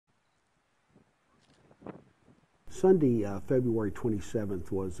Sunday, February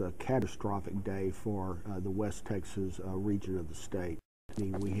 27th was a catastrophic day for the West Texas region of the state.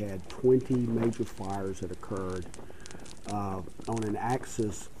 We had 20 major fires that occurred on an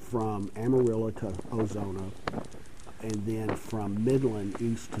axis from Amarillo to Ozona, and then from Midland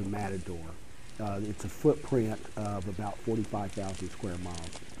east to Matador. It's a footprint of about 45,000 square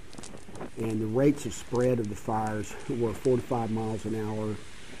miles. And the rates of spread of the fires were 45 miles an hour.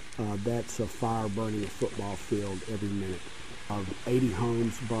 That's a fire burning a football field every minute. 80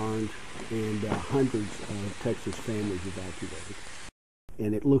 homes burned and hundreds of Texas families evacuated.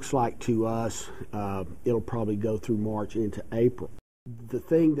 And it looks like to us it'll probably go through March into April. The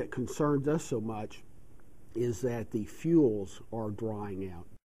thing that concerns us so much is that the fuels are drying out.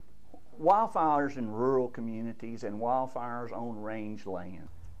 Wildfires in rural communities and wildfires on range land.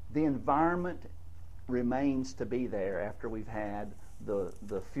 The environment remains to be there after we've had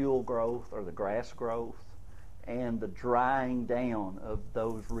the fuel growth or the grass growth and the drying down of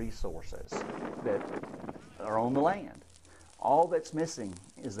those resources that are on the land. All that's missing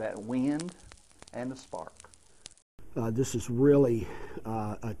is that wind and the spark. This is really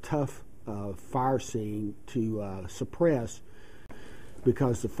a tough fire scene to suppress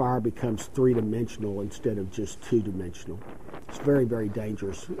because the fire becomes three-dimensional instead of just two-dimensional. It's very, very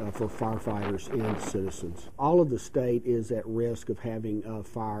dangerous for firefighters and citizens. All of the state is at risk of having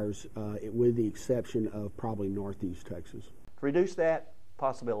fires, with the exception of probably northeast Texas. To reduce that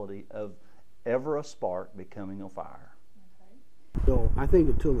possibility of ever a spark becoming a fire. So I think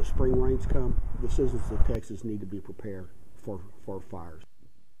until the spring rains come, the citizens of Texas need to be prepared for fires.